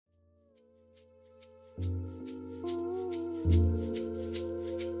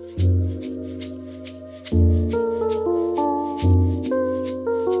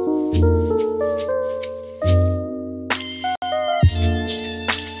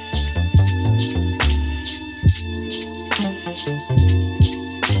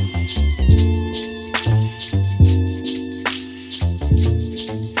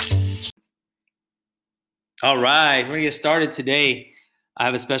All right, we're gonna get started today. I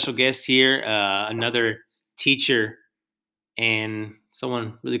have a special guest here, another teacher and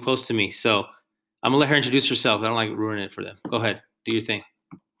someone really close to me. So I'm gonna let her introduce herself. I don't like ruining it for them. Go ahead, do your thing.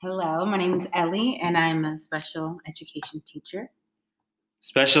 Hello, my name is Ellie, and I'm a special education teacher.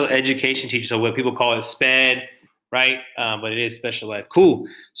 Special education teacher. So what people call it SPED, right? But it is special ed. Cool.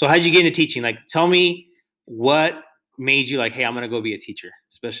 So how'd you get into teaching? Like, tell me what made you like, hey, I'm gonna go be a teacher,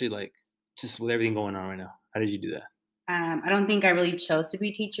 especially like just with everything going on right now. How did you do that? I don't think I really chose to be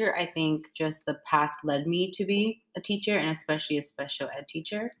a teacher. I think just the path led me to be a teacher, and especially a special ed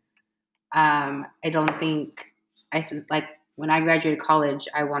teacher. I don't think like when I graduated college,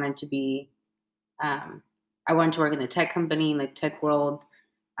 I wanted to be, I wanted to work in the tech company, in the tech world,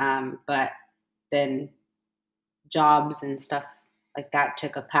 but then jobs and stuff like that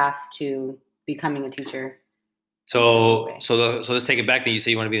took a path to becoming a teacher. So let's take it back. Then you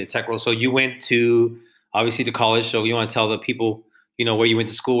say you want to be in the tech world. So you went to obviously to college. So you want to tell the people, where you went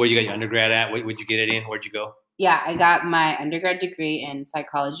to school, where you got your undergrad at, where'd you get it in, where'd you go? Yeah, I got my undergrad degree in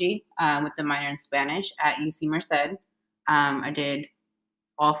psychology with the minor in Spanish at UC Merced. I did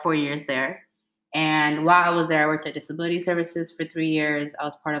all 4 years there. And while I was there, I worked at Disability Services for 3 years. I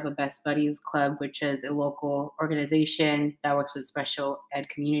was part of a Best Buddies Club, which is a local organization that works with special ed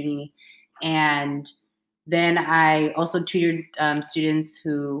community. And then I also tutored students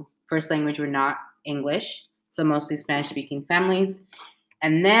who first language were not English, so mostly Spanish-speaking families.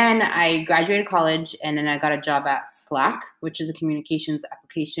 And then I graduated college, and then I got a job at Slack, which is a communications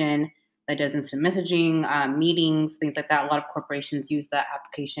application that does instant messaging, meetings, things like that. A lot of corporations use that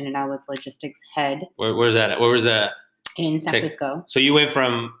application, and I was logistics head. Where's that at? Where was that? In San Francisco. So you went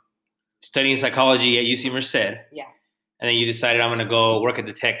from studying psychology at UC Merced. Yeah. And then you decided I'm going to go work at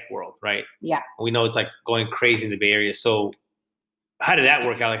the tech world, right? Yeah. We know it's like going crazy in the Bay Area. So how did that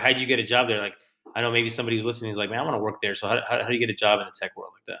work out? Like, how did you get a job there? Like, I know maybe somebody who's listening is like, man, I want to work there. So how do you get a job in the tech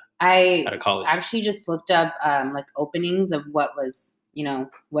world like that? Out of college? Actually just looked up like openings of what was,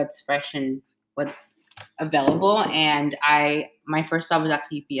 what's fresh and what's available. And my first job was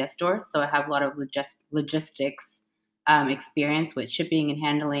actually UPS store. So I have a lot of logistics experience with shipping and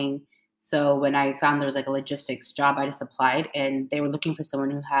handling. So when I found there was like a logistics job, I just applied, and they were looking for someone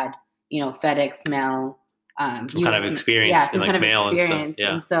who had, FedEx, mail, some kind of experience, yeah, some like kind of mail experience. And stuff.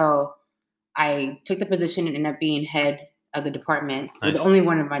 Yeah. And so I took the position and ended up being head of the department, Nice. the only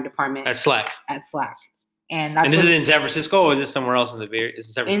one in my department At Slack. And this is in San Francisco, or is this somewhere else in the Bay Area? In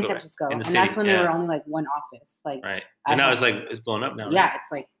San Francisco. And that's when there were only like one office. Like, right. And now it's blown up now. Yeah, right?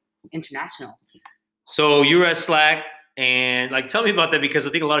 It's like international. So you were at Slack, and like tell me about that, because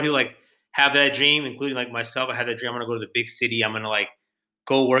I think a lot of people like have that dream, including like myself. I had that dream. I'm gonna go to the big city. I'm gonna like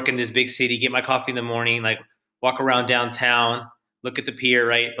go work in this big city, get my coffee in the morning, like walk around downtown, look at the pier,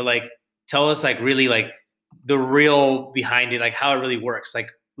 right? But like tell us like really like the real behind it, like how it really works. Like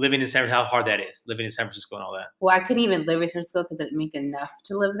living in San Francisco, how hard that is, living in San Francisco and all that. Well, I couldn't even live in San Francisco because I didn't make enough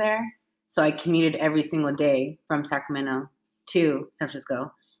to live there. So I commuted every single day from Sacramento to San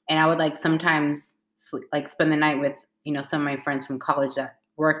Francisco. And I would like sometimes spend the night with, some of my friends from college that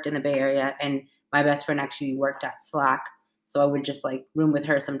worked in the Bay Area. And my best friend actually worked at Slack. So I would just like room with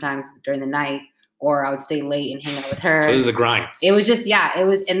her sometimes during the night, or I would stay late and hang out with her. So this is a grind. It was just, it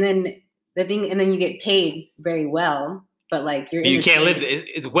was. And then you get paid very well, but like you can't live.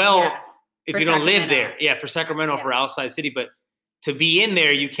 It's if you don't live there. Yeah, for Sacramento, for outside city, but to be in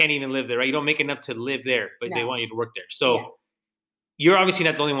there, you can't even live there, right? You don't make enough to live there, but they want you to work there. So you're obviously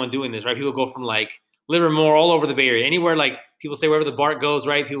not the only one doing this, right? People go from like Livermore all over the Bay Area, anywhere like people say wherever the BART goes,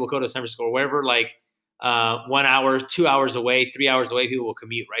 right? People will go to San Francisco or wherever, like 1 hour, 2 hours away, 3 hours away, people will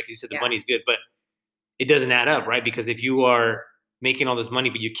commute, right? Because you said the money's good, but it doesn't add up, right? Because if you are making all this money,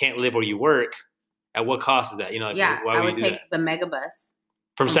 but you can't live where you work, at what cost is that? Why I would take the megabus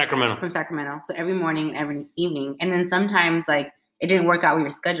from Sacramento. From Sacramento. So every morning and every evening. And then sometimes like it didn't work out with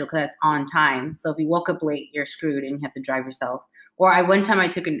your schedule because that's on time. So if you woke up late, you're screwed and you have to drive yourself. Or one time I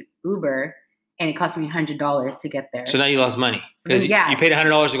took an Uber and it cost me $100 to get there. So now you lost money because you paid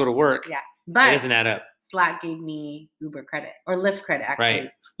 $100 to go to work. Yeah. But it doesn't add up. Slack gave me Uber credit or Lyft credit, actually. Right.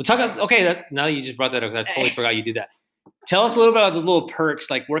 Well, now you just brought that up because I totally forgot you did that. Tell us a little bit about the little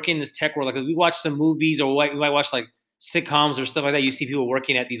perks, like working in this tech world. Like we watch some movies or we might watch like sitcoms or stuff like that. You see people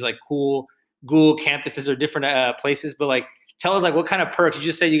working at these like cool Google campuses or different places. But like, tell us like what kind of perks. You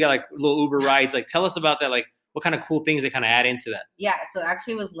just said you got like little Uber rides. Like tell us about that. Like what kind of cool things they kind of add into that. Yeah. So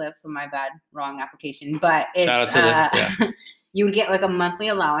actually it was Lyft. So my bad, wrong application. But it's, shout out to Lyft. Yeah. You would get like a monthly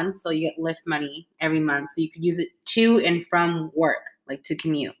allowance. So you get Lyft money every month. So you could use it to and from work, like to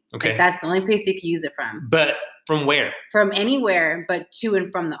commute. Okay. Like that's the only place you could use it from. But from where? From anywhere, but to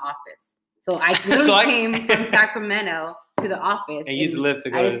and from the office. So I literally came from Sacramento to the office. And used the Lyft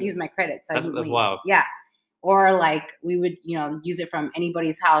to go. I just used my credit. So that's wild. Yeah. Or like we would, use it from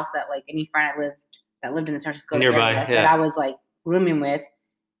anybody's house that like any friend that lived in the San Francisco nearby, area that I was like rooming with,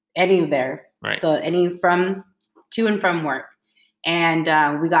 any there. Right. So any to and from work.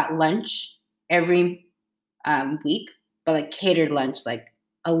 And we got lunch every week, but like catered lunch, like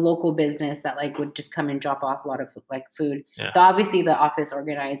a local business that like would just come and drop off a lot of like food. Yeah. So obviously the office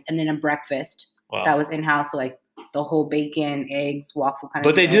organized, and then a breakfast that was in-house. So like the whole bacon, eggs, waffle kind of.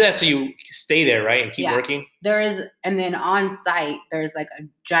 But they do that so you stay there, right, and keep working. There is, and then on site there's like a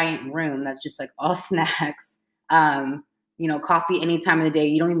giant room that's just like all snacks. Coffee any time of the day.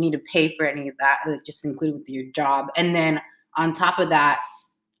 You don't even need to pay for any of that. It's just included with your job. And then on top of that,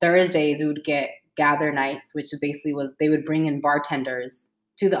 Thursdays we would get gather nights, which basically was they would bring in bartenders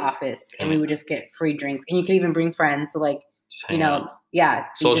to the office, and we would just get free drinks. And you could even bring friends. So like,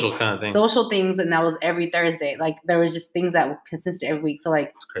 social kind of thing. Social things, and that was every Thursday. Like there was just things that were consistent every week. So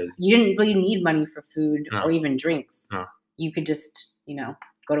like you didn't really need money for food or even drinks. No. You could just,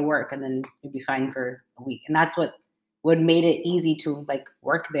 go to work and then you'd be fine for a week. And that's what made it easy to like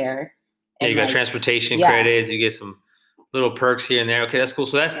work there. Yeah, you got transportation credits, you get some little perks here and there. Okay, that's cool.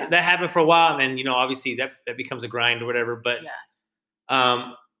 So that happened for a while, and then obviously that becomes a grind or whatever. But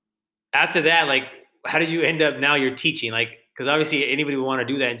after that, like, how did you end up now you're teaching? Like, because obviously anybody would want to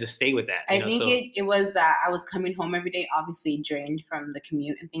do that and just stay with that. I think it was that I was coming home every day, obviously drained from the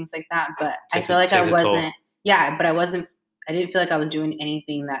commute and things like that. But I feel like I wasn't. Yeah, but I wasn't. I didn't feel like I was doing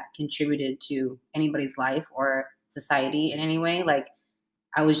anything that contributed to anybody's life or society in any way. Like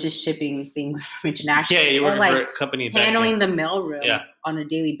I was just shipping things from international. Yeah, you were like for a company handling the mailroom on a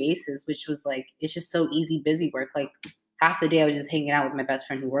daily basis, which was like it's just so easy, busy work. Like half the day I was just hanging out with my best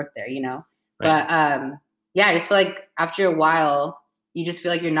friend who worked there, Right. But I just feel like after a while, you just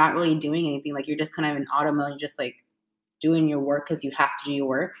feel like you're not really doing anything. Like you're just kind of in auto mode, just like doing your work because you have to do your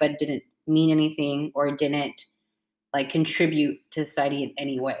work, but it didn't mean anything or didn't like contribute to society in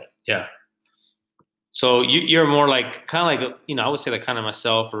any way. Yeah. So you're more like kind of like, I would say like kind of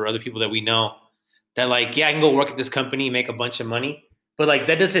myself or other people that we know that like, I can go work at this company, make a bunch of money, but like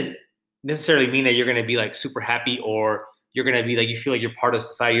that doesn't necessarily mean that you're going to be like super happy or you're going to be like, you feel like you're part of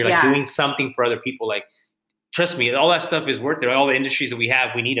society. You're like doing something for other people. Like, trust me, all that stuff is worth it. All the industries that we have,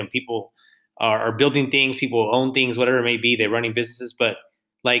 we need them. People are building things, people own things, whatever it may be. They're running businesses, but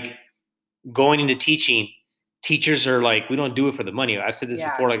like going into teaching, teachers are like, we don't do it for the money. I've said this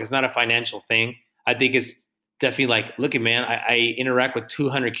before, like it's not a financial thing. I think it's definitely like, look at man, I interact with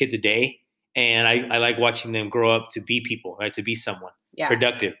 200 kids a day and I like watching them grow up to be people, right? To be someone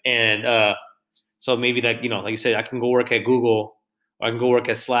productive. And so maybe like, like you said, I can go work at Google or I can go work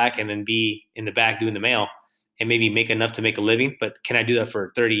at Slack and then be in the back doing the mail and maybe make enough to make a living. But can I do that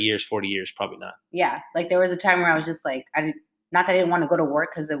for 30 years, 40 years? Probably not. Yeah. Like there was a time where I was just like, not that I didn't want to go to work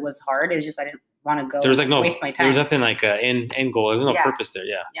because it was hard. It was just I didn't want to go. There was like waste my time. There was nothing like end goal. There was no purpose there.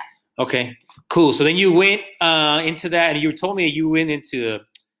 Yeah. Yeah. Okay. Cool. So then you went into that, and you told me that you went into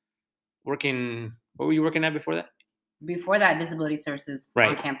working. What were you working at before that? Before that, disability services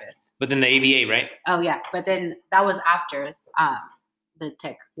on campus. But then the ABA, right? Oh yeah. But then that was after the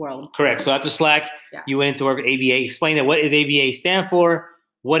tech world. Correct. So after Slack, you went into work at ABA. Explain that. What does ABA stand for?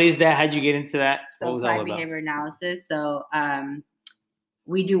 What is that? How'd you get into that? So applied behavior analysis. So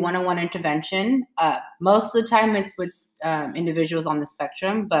we do one-on-one intervention. Most of the time it's with individuals on the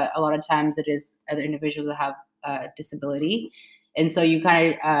spectrum, but a lot of times it is other individuals that have disability. And so you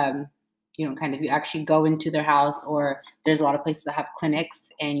kind of, you actually go into their house, or there's a lot of places that have clinics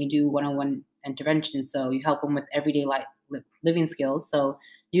and you do one-on-one intervention. So you help them with everyday life, living skills. So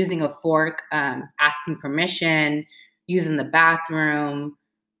using a fork, asking permission, using the bathroom,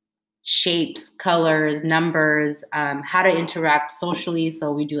 shapes, colors, numbers, how to interact socially.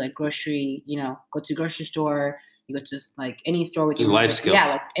 So we do like grocery, go to grocery store, you go to like any store with your life skills. Yeah,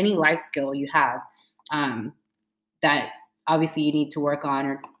 like any life skill you have that obviously you need to work on.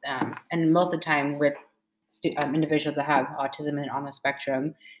 Or, and most of the time with individuals that have autism and on the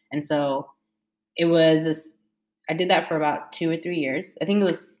spectrum. And so it was I did that for about 2 or 3 years. I think it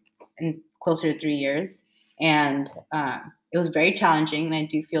was closer to 3 years. And it was very challenging, and I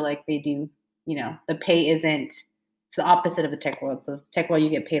do feel like they do, the pay it's the opposite of the tech world. So tech world, you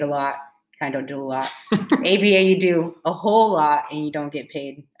get paid a lot, kind of don't do a lot. ABA, you do a whole lot, and you don't get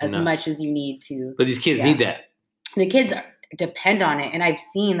paid as much as you need to. But these kids need that. The kids depend on it, and I've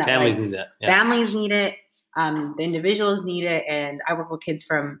seen that. Families need that. Yeah. Families need it. The individuals need it, and I work with kids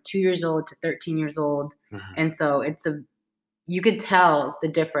from 2 years old to 13 years old, and so you could tell the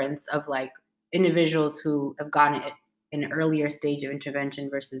difference of like individuals who have gotten it in an earlier stage of intervention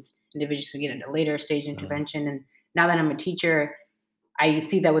versus individuals who get a later stage intervention. And now that I'm a teacher, I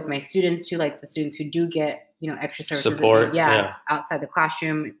see that with my students too, like the students who do get, extra services support, outside the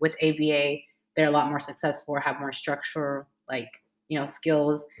classroom with ABA, they're a lot more successful, have more structure, like,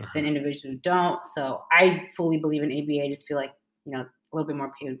 skills than individuals who don't. So I fully believe in ABA. I just feel like, a little bit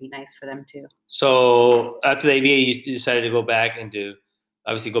more pay would be nice for them too. So after the ABA, you decided to go back and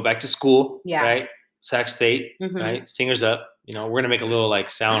obviously go back to school, right? Sac State, right? Stingers up. We're going to make a little like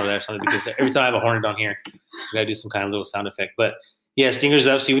sound of that or something, because every time I have a hornet down here, we got to do some kind of little sound effect. But yeah, Stingers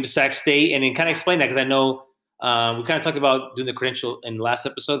up. So you went to Sac State, and then kind of explain that, because I know we kind of talked about doing the credential in the last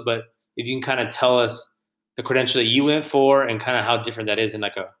episode, but if you can kind of tell us the credential that you went for and kind of how different that is in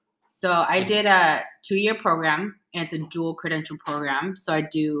like a. So I did a 2-year program, and it's a dual credential program. So I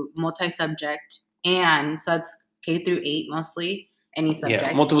do multi-subject, and so it's K through 8 mostly, any subject.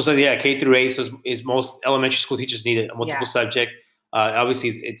 Yeah, multiple subject. Yeah, K through 8. So is most elementary school teachers need a multiple subject. Obviously,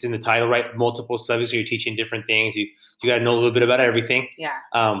 it's in the title, right? Multiple subjects. So you're teaching different things. You got to know a little bit about everything. Yeah.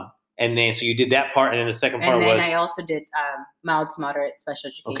 And then so you did that part, and then the second part was. And then I also did mild to moderate special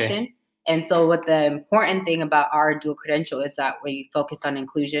education. Okay. And so what the important thing about our dual credential is that we focus on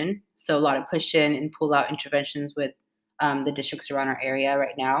inclusion. So a lot of push-in and pull-out interventions with the districts around our area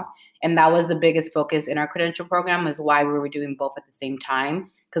right now. And that was the biggest focus in our credential program, is why we were doing both at the same time,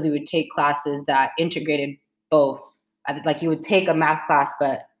 because we would take classes that integrated both. Like you would take a math class,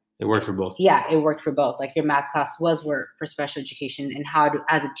 but it worked for both. Yeah, it worked for both. Like your math class was for special education, and how to,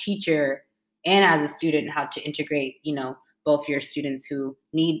 as a teacher and as a student, how to integrate, both your students who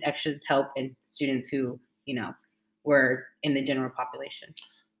need extra help and students who, were in the general population.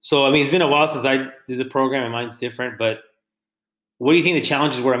 So, I mean, it's been a while since I did the program, and mine's different, but what do you think the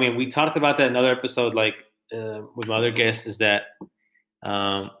challenges were? I mean, we talked about that in another episode, like with my other guests, is that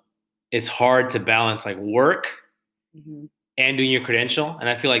it's hard to balance like work and doing your credential. And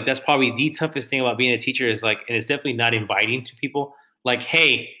I feel like that's probably the toughest thing about being a teacher, is like, and it's definitely not inviting to people. Like,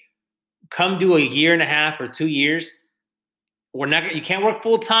 hey, come do a 1.5 years or 2 years. You can't work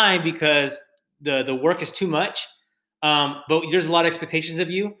full time because the work is too much. But there's a lot of expectations of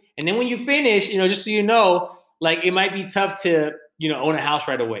you. And then when you finish, just so you know, like it might be tough to, own a house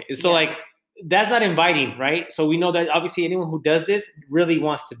right away. And so like, that's not inviting, right? So we know that obviously anyone who does this really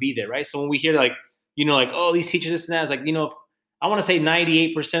wants to be there, right? So when we hear like, oh, these teachers, this and that, it's like, I want to say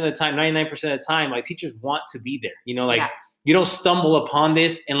 98% of the time, 99% of the time, like teachers want to be there. You don't stumble upon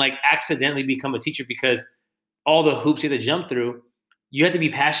this and like accidentally become a teacher because all the hoops you have to jump through. You have to be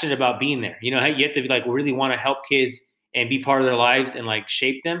passionate about being there. You have to be like, really want to help kids and be part of their lives and like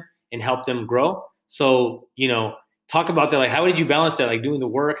shape them and help them grow. So, talk about that. Like, how did you balance that? Like doing the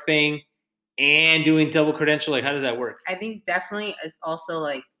work thing and doing double credential? Like, how does that work? I think definitely it's also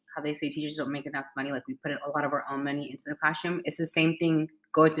like how they say teachers don't make enough money. Like we put a lot of our own money into the classroom. It's the same thing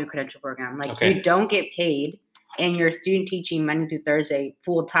going through the credential program. Like you don't get paid, and you're a student teaching Monday through Thursday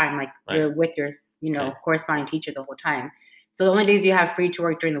full time. Like you're with your, corresponding teacher the whole time. So the only days you have free to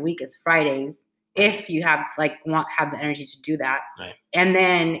work during the week is Fridays, if you have have the energy to do that. Right. And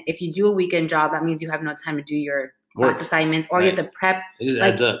then if you do a weekend job, that means you have no time to do your class assignments, or you have to prep. It just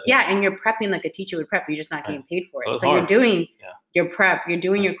adds up. Yeah, and you're prepping like a teacher would prep. You're just not getting paid for it. So you're doing your prep, you're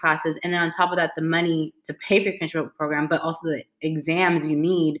doing your classes, and then on top of that, the money to pay for your credential program, but also the exams you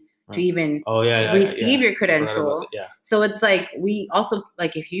need to even receive your credential. So it's like, we also,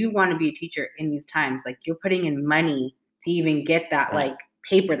 like, if you want to be a teacher in these times, like you're putting in money to even get that like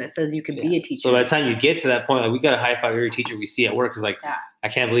paper that says you can be a teacher. So by the time you get to that point, like we got to high five every teacher we see at work. Cause like, I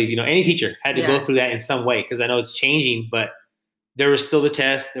can't believe, any teacher had to go through that in some way. Cause I know it's changing, but there was still the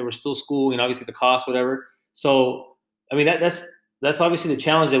test, there was still school, obviously the cost, whatever. So, I mean, that's obviously the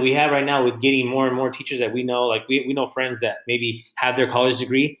challenge that we have right now with getting more and more teachers that we know. Like we know friends that maybe have their college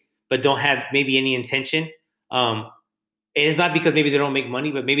degree, but don't have maybe any intention. It's not because maybe they don't make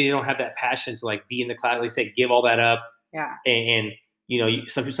money, but maybe they don't have that passion to like be in the class. Like say, give all that up. Yeah. And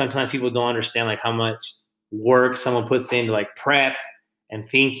sometimes people don't understand like how much work someone puts into like prep and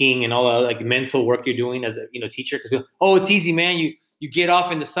thinking and all the like mental work you're doing as a teacher. Because it's easy, man. You get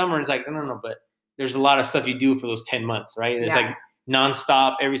off in the summer. And it's like no. But there's a lot of stuff you do for those 10 months, right? And it's like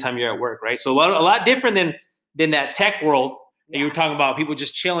nonstop every time you're at work, right? So a lot different than that tech world that you were talking about. People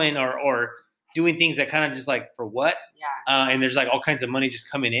just chilling or doing things that kind of just like for what? Yeah. And there's like all kinds of money just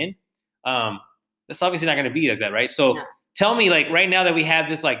coming in. That's obviously not going to be like that, right? So tell me, like right now that we have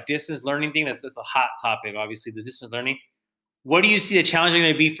this like distance learning thing, that's a hot topic, obviously, the distance learning. What do you see the challenge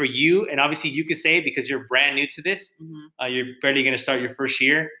going to be for you? And obviously you could say it because you're brand new to this. Mm-hmm. You're barely going to start your first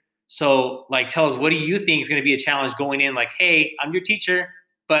year. So like, tell us, what do you think is going to be a challenge going in? Like, hey, I'm your teacher,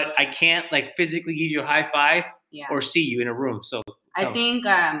 but I can't like physically give you a high five or see you in a room. So I think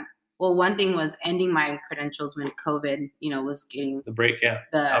Well, one thing was ending my credentials when COVID, was getting the break,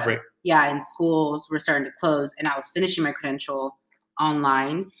 the outbreak. Yeah, and schools were starting to close, and I was finishing my credential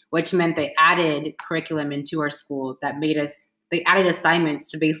online, which meant they added curriculum into our school that they added assignments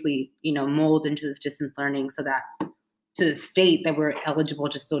to basically, mold into this distance learning so that to state that we're eligible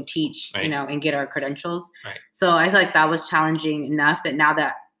to still teach, right. And get our credentials. Right. So I feel like that was challenging enough that now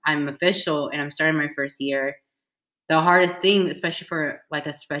that I'm official and I'm starting my first year, the hardest thing, especially for like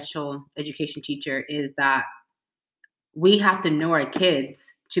a special education teacher, is that we have to know our kids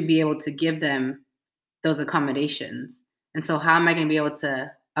to be able to give them those accommodations. And so how am I going to be able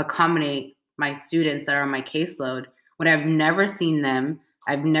to accommodate my students that are on my caseload when I've never seen them?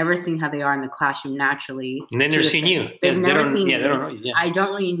 I've never seen how they are in the classroom naturally. And they've never seen you. They've never seen me. They don't know you. Yeah. I don't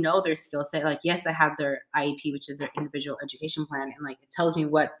really know their skill set. Like, yes, I have their IEP, which is their individual education plan. And like, it tells me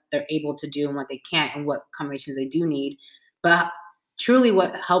what they're able to do and what they can't and what accommodations they do need. But truly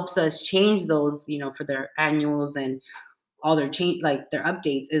what helps us change those, for their annuals and all their their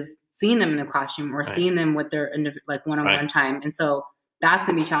updates is seeing them in the classroom or seeing them with their like one-on-one time. And so that's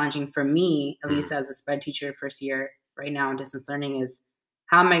going to be challenging for me, at least as a SPED teacher first year right now in distance learning, is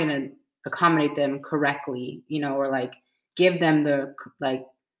how am I going to accommodate them correctly, or like give them the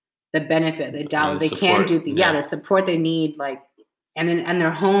benefit, the doubt they can do the support they need, like, and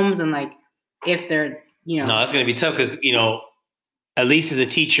their homes, and like if they're, No, that's going to be tough because, at least as a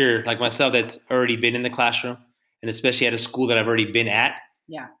teacher like myself that's already been in the classroom, and especially at a school that I've already been at,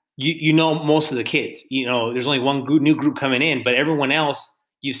 you know most of the kids. There's only one new group coming in, but everyone else,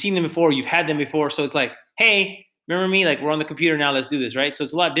 you've seen them before, you've had them before. So it's like, hey, remember me? Like, we're on the computer now, let's do this, right? So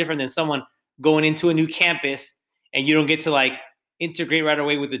it's a lot different than someone going into a new campus and you don't get to like integrate right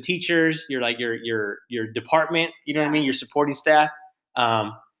away with the teachers, your department, you know what I mean? Your supporting staff.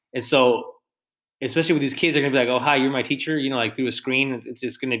 And so especially with these kids, they're gonna be like, oh, hi, you're my teacher, like through a screen. It's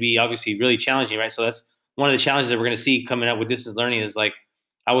just gonna be obviously really challenging, right? So that's one of the challenges that we're gonna see coming up with distance learning is like,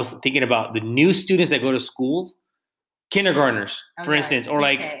 I was thinking about the new students that go to schools, kindergartners, for instance, or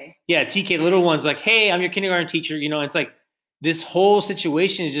TK. TK, little ones, like, hey, I'm your kindergarten teacher. It's like this whole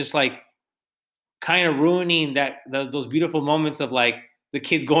situation is just like kind of ruining those beautiful moments of like the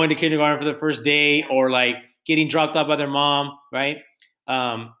kids going to kindergarten for the first day or like getting dropped off by their mom, right?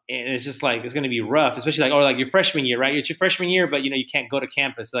 And it's just like, it's going to be rough, especially like, or like your freshman year, right? It's your freshman year, but you can't go to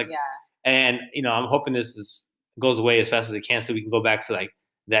campus. Like, and I'm hoping this goes away as fast as it can so we can go back to like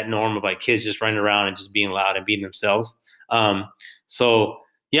that norm of like kids just running around and just being loud and being themselves. So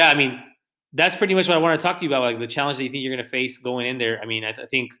yeah, I mean, that's pretty much what I want to talk to you about, like the challenge that you think you're going to face going in there. I mean, I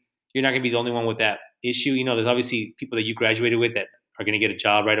think you're not going to be the only one with that issue. There's obviously people that you graduated with that are going to get a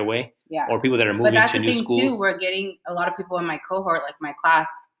job right away. Yeah. Or people that are moving to new schools. But that's the thing too. We're getting a lot of people in my cohort, like my class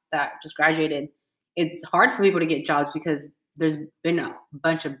that just graduated. It's hard for people to get jobs because there's been a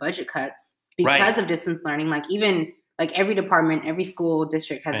bunch of budget cuts because of distance learning. Like even like every department, every school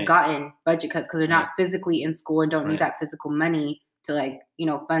district has gotten budget cuts because they're not physically in school and don't need that physical money to like,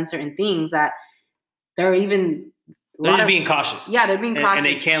 fund certain things that they're even. They're just being cautious. Yeah, they're being cautious. And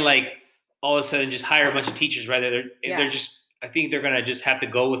they can't like all of a sudden just hire a bunch of teachers, right? They're just, I think they're going to just have to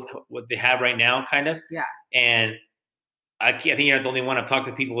go with what they have right now, kind of. Yeah. And I think you're not the only one. I've talked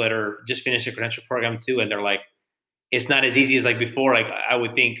to people that are just finished a credential program too. And they're like, it's not as easy as like before. Like I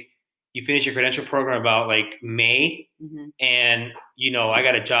would think you finish your credential program about like May and, I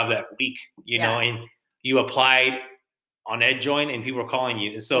got a job that week, know, and you applied on EdJoin and people are calling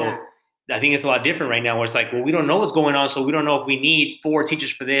you. And so I think it's a lot different right now where it's like, well, we don't know what's going on. So we don't know if we need 4 teachers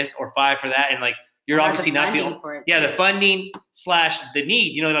for this or 5 for that. And like, you're obviously not the only, the funding / the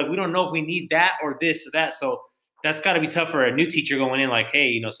need, like we don't know if we need that or this or that. So that's got to be tough for a new teacher going in like,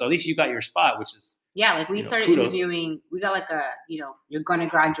 hey, so at least you got your spot, which is. Yeah. Like we started interviewing, we got like a, you're going to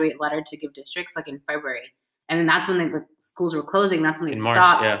graduate letter to give districts like in February. And then that's when the schools were closing. That's when they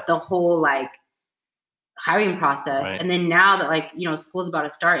stopped the whole like hiring process. Right. And then now that like, school's about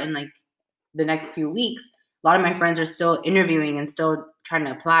to start in like the next few weeks, a lot of my friends are still interviewing and still trying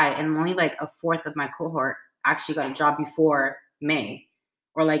to apply. And only like a fourth of my cohort actually got a job before May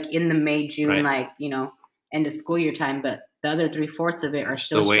or like in the May, June, like, end of school year time. But the other 3/4 of it are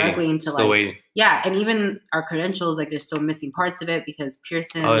still struggling to like, and even our credentials, like they're still missing parts of it because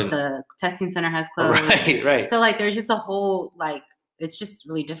Pearson, the testing center has closed. Right. So like, there's just a whole, like, it's just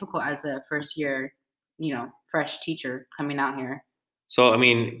really difficult as a first year, fresh teacher coming out here. So, I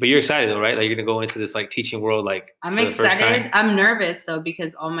mean, but you're excited though, right? Like you're going to go into this like teaching world, like I'm excited. I'm nervous though,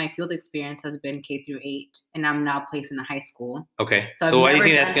 because all my field experience has been K-8 and I'm now placed in a high school. Okay. So why do you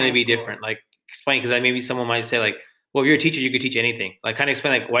think that's going to be different? Like explain, because maybe someone might say like, well, if you're a teacher, you could teach anything. Like kind of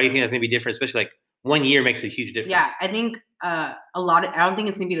explain like, why do you think that's going to be different? Especially like 1 year makes a huge difference. Yeah, I think I don't think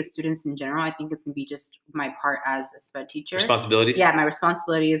it's gonna be the students in general. I think it's gonna be just my part as a sped teacher. Responsibilities. Yeah, my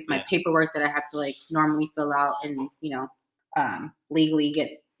responsibilities, my paperwork that I have to like normally fill out and legally get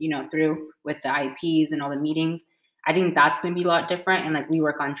through with the IEPs and all the meetings. I think that's going to be a lot different. And like we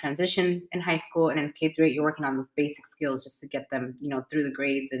work on transition in high school, and in K through 8, you're working on those basic skills just to get them, through the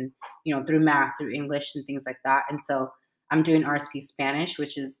grades and, through math, through English and things like that. And so I'm doing RSP Spanish,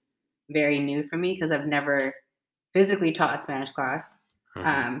 which is very new for me because I've never physically taught a Spanish class.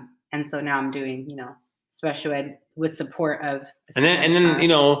 Mm-hmm. And so now I'm doing, special ed with support of and then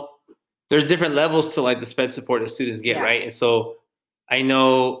there's different levels to like the sped support that students get, right? And so I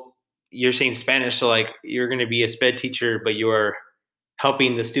know you're saying Spanish, so like you're going to be a sped teacher, but you're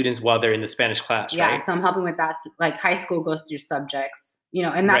helping the students while they're in the Spanish class, right? Yeah, so I'm helping with that. Like high school goes through subjects,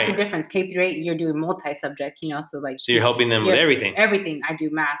 and that's the difference. K through 8, you're doing multi-subject, so like. So you're helping them with everything. Everything. I do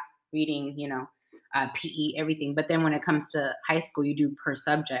math, reading, PE, everything. But then when it comes to high school, you do per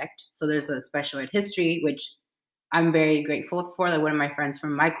subject. So there's a special ed history, which I'm very grateful for. Like one of my friends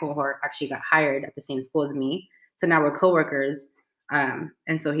from my cohort actually got hired at the same school as me. So now we're coworkers.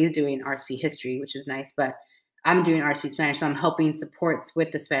 And so he's doing RSP history, which is nice, but I'm doing RSP Spanish. So I'm helping supports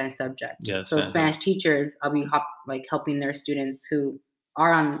with the Spanish subject. Yeah, so Spanish teachers, I'll be helping their students who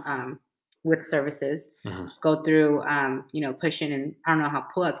are on with services go through, pushing, and I don't know how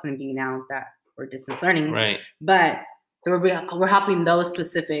pullout's going to be now that we're distance learning. Right. But so we're helping those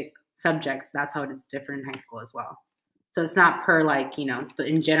specific subjects. That's how it is different in high school as well. So it's not per but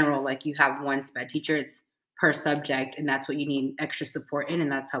in general, like you have one sped teacher, it's per subject, and that's what you need extra support in,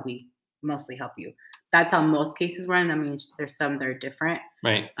 and that's how we mostly help you. That's how most cases run. I mean, there's some that are different,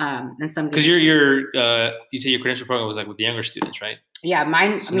 right? And some because you say your credential program was like with the younger students, right? Yeah,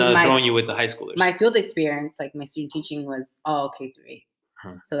 mine. So not throwing you with the high schoolers. My field experience, like my student teaching, was all K through 8,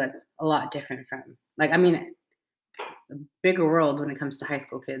 so that's a lot different from a bigger world when it comes to high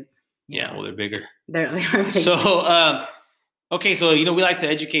school kids. Yeah, well, they're bigger. They're bigger. So. Okay, so we like to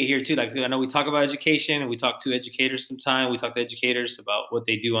educate here too. Like I know we talk about education and we talk to educators sometimes. We talk to educators about what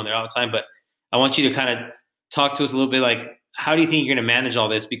they do on their out time, but I want you to kind of talk to us a little bit like how do you think you're going to manage all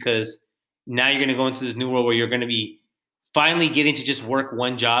this? Because now you're going to go into this new world where you're going to be finally getting to just work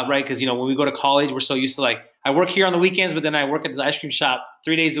one job, right? Because when we go to college, we're so used to like I work here on the weekends, but then I work at this ice cream shop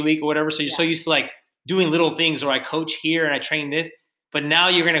 3 days a week or whatever. So you're so used to like doing little things, or I coach here and I train this. But now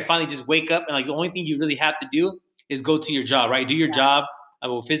you're going to finally just wake up and like the only thing you really have to do is go to your job, right? Do your job.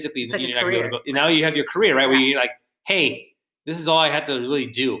 Well, physically, it's like you're not going to go. Now you have your career, right? Where you're like, hey, this is all I have to really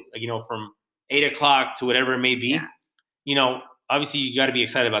do. Like, from 8 o'clock to whatever it may be. Yeah. Obviously you got to be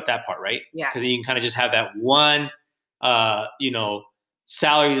excited about that part, right? Yeah. Because you can kind of just have that one,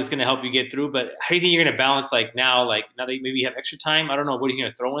 salary that's going to help you get through. But how do you think you're going to balance now that maybe you have extra time? I don't know. What are you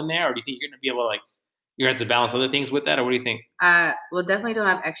going to throw in there? Or do you think you're going to be able to you're going to have to balance other things with that? Or what do you think? Well, definitely don't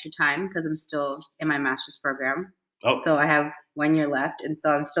have extra time because I'm still in my master's program. Oh. So I have 1 year left, and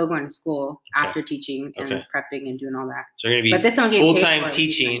so I'm still going to school after teaching and prepping and doing all that. So you're going to be full-time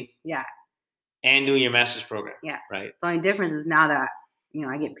teaching, and doing your master's program. Yeah, right. The only difference is now that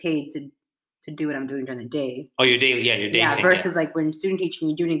I get paid to do what I'm doing during the day. Oh, your daily, your daily. Yeah, versus like when student teaching,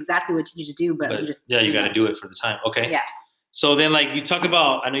 you're doing exactly what teachers do, but you just you got to do it for the time. Okay. Yeah. So then, you talked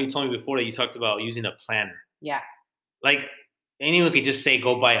about. I know you told me before that you talked about using a planner. Yeah. Like anyone could just say,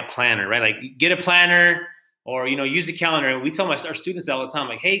 go buy a planner, right? Like get a planner. Or, use the calendar. We tell our students all the time,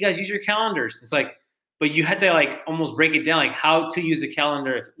 like, hey, guys, use your calendars. It's like, but you had to almost break it down, like how to use the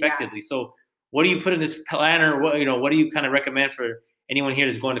calendar effectively. Yeah. So what do you put in this planner? What do you kind of recommend for anyone here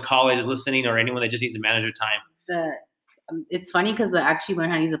that's going to college, is listening, or anyone that just needs to manage their time? It's funny because they actually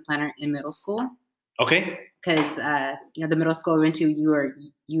learn how to use a planner in middle school. Okay. Because, the middle school we went to,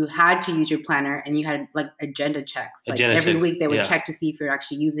 you had to use your planner and you had agenda checks. Every week they would check to see if you're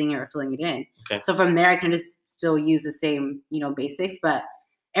actually using it or filling it in. Okay. So from there I can just still use the same, basics. But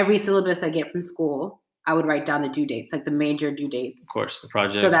every syllabus I get from school, I would write down the due dates, like the major due dates. Of course, the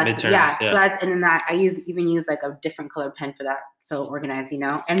project, so that's, midterms. So that's, and then I use a different colored pen for that. So organized,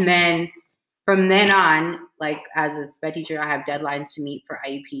 And then from then on, as a sped teacher, I have deadlines to meet for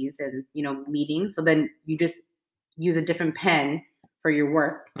IEPs and, meetings. So then you just use a different pen for your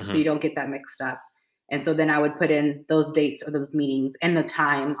work so you don't get that mixed up. And so then I would put in those dates or those meetings and the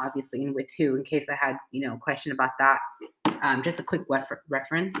time, obviously, and with who, in case I had, a question about that. Just a quick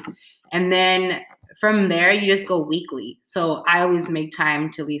reference. And then from there, you just go weekly. So I always make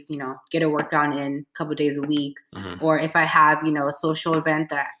time to at least, get a workout in a couple of days a week. Or if I have, a social event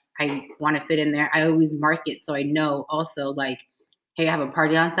that I want to fit in there, I always mark it so I know also hey, I have a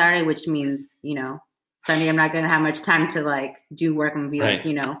party on Saturday, which means, Sunday I'm not going to have much time to do work and be right.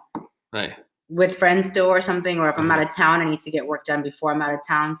 Right. with friends still or something, or if I'm out of town, I need to get work done before I'm out of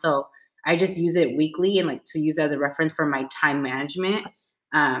town. So I just use it weekly and like to use it as a reference for my time management.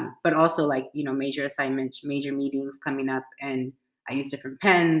 But also like, you know, major assignments, major meetings coming up, and I use different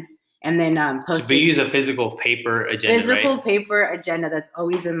pens. And then But you use a physical paper agenda, physical right? paper agenda that's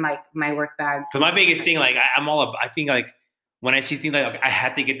always in my work bag. Because my biggest thing, like I think like when I see things like, okay, I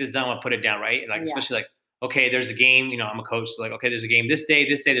have to get this done, I'll put it down, right? And like especially like, okay, there's a game, you know, I'm a coach, so like, okay, there's a game this day,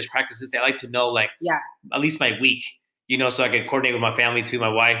 there's practice this day. I like to know like at least my week, you know, so I can coordinate with my family too, my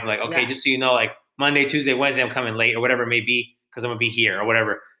wife. I'm like, okay, just so you know, like Monday, Tuesday, Wednesday, I'm coming late or whatever it may be because I'm gonna be here or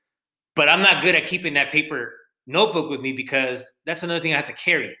whatever. But I'm not good at keeping that paper notebook with me because that's another thing I have to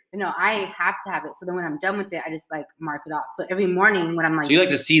carry. No, I have to have it. So then when I'm done with it, I just like mark it off. So every morning when I'm like, so you like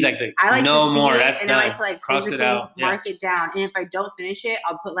to see like the I like no to see more. it, That's and done. I like to like cross it out, mark it down. And if I don't finish it,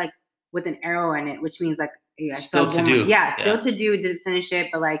 I'll put like with an arrow in it, which means like still to do. Still to do. Didn't finish it,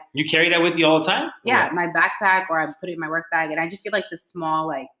 but like you carry that with you all the time. Yeah, my backpack, or I put it in my work bag, and I just get like the small,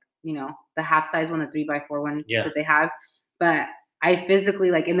 like, you know, the half size one, the 3x4 one that they have. But I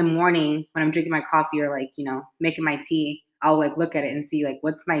physically, like in the morning when I'm drinking my coffee or like, you know, making my tea, I'll like look at it and see like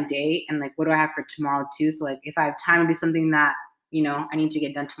what's my day and like what do I have for tomorrow too. So like if I have time to do something that, you know, I need to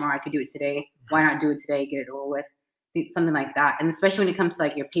get done tomorrow, I could do it today. Why not do it today? Get it over with, something like that. And especially when it comes to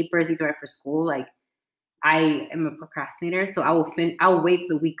like your papers you write for school, like I am a procrastinator, so I will wait till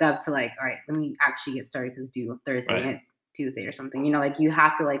the week of to like, all right, let me actually get started because due Thursday and it's Tuesday or something. You know, like you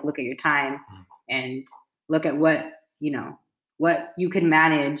have to like look at your time and look at what, you know, what you can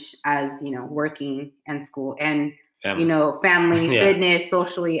manage as, you know, working and school and you know, family, fitness,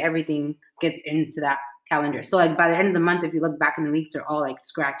 socially, everything gets into that calendar. So like by the end of the month, if you look back in the weeks, they're all like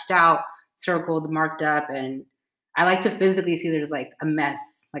scratched out, circled, marked up, and I like to physically see there's like a mess.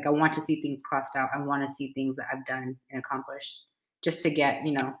 Like I want to see things crossed out. I want to see things that I've done and accomplished just to get,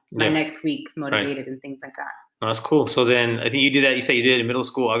 you know, my next week motivated and things like that. Oh, that's cool. So then I think you did that. You said you did it in middle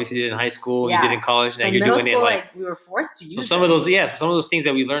school. Obviously, you did it in high school. You did it in college. Now you're doing it like we were forced to use. So some of those, some of those things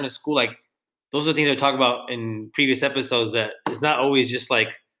that we learn in school, like those are the things I talk about in previous episodes. That it's not always just like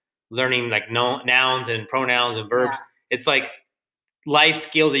learning like nouns and pronouns and verbs. It's like life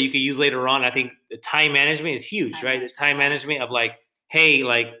skills that you could use later on. I think the time management is huge, right? The time management of like, hey,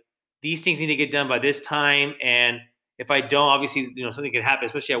 like these things need to get done by this time, and if I don't, obviously, you know, something can happen,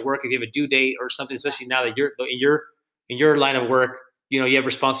 especially at work if you have a due date or something. Especially now that you're in your line of work, you know, you have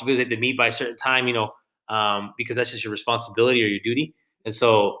responsibilities to meet by a certain time, you know, because that's just your responsibility or your duty. And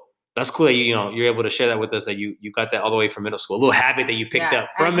so that's cool that you know you're able to share that with us. That you got that all the way from middle school, a little habit that you picked up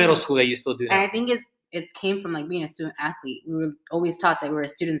from middle school that you still do now. And I think it came from like being a student athlete. We were always taught that we were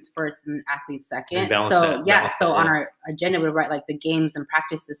students first and athletes second. So on our agenda we would write like the games and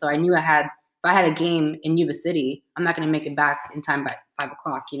practices. So I knew if I had a game in Yuba City, I'm not going to make it back in time by 5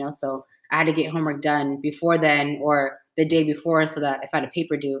 o'clock, you know? So I had to get homework done before then or the day before so that if I had a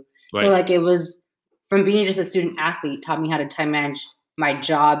paper due. So like it was from being just a student athlete taught me how to time manage my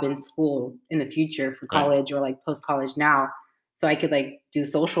job in school in the future for college or like post-college now. So I could like do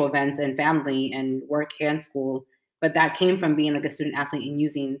social events and family and work and school. But that came from being like a student athlete and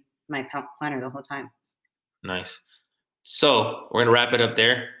using my planner the whole time. Nice. So we're gonna wrap it up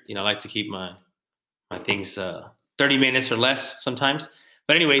there. You know, I like to keep my things 30 minutes or less sometimes.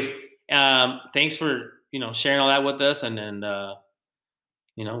 But anyways, thanks for sharing all that with us, and then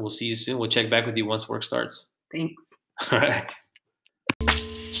we'll see you soon. We'll check back with you once work starts. Thanks. All right.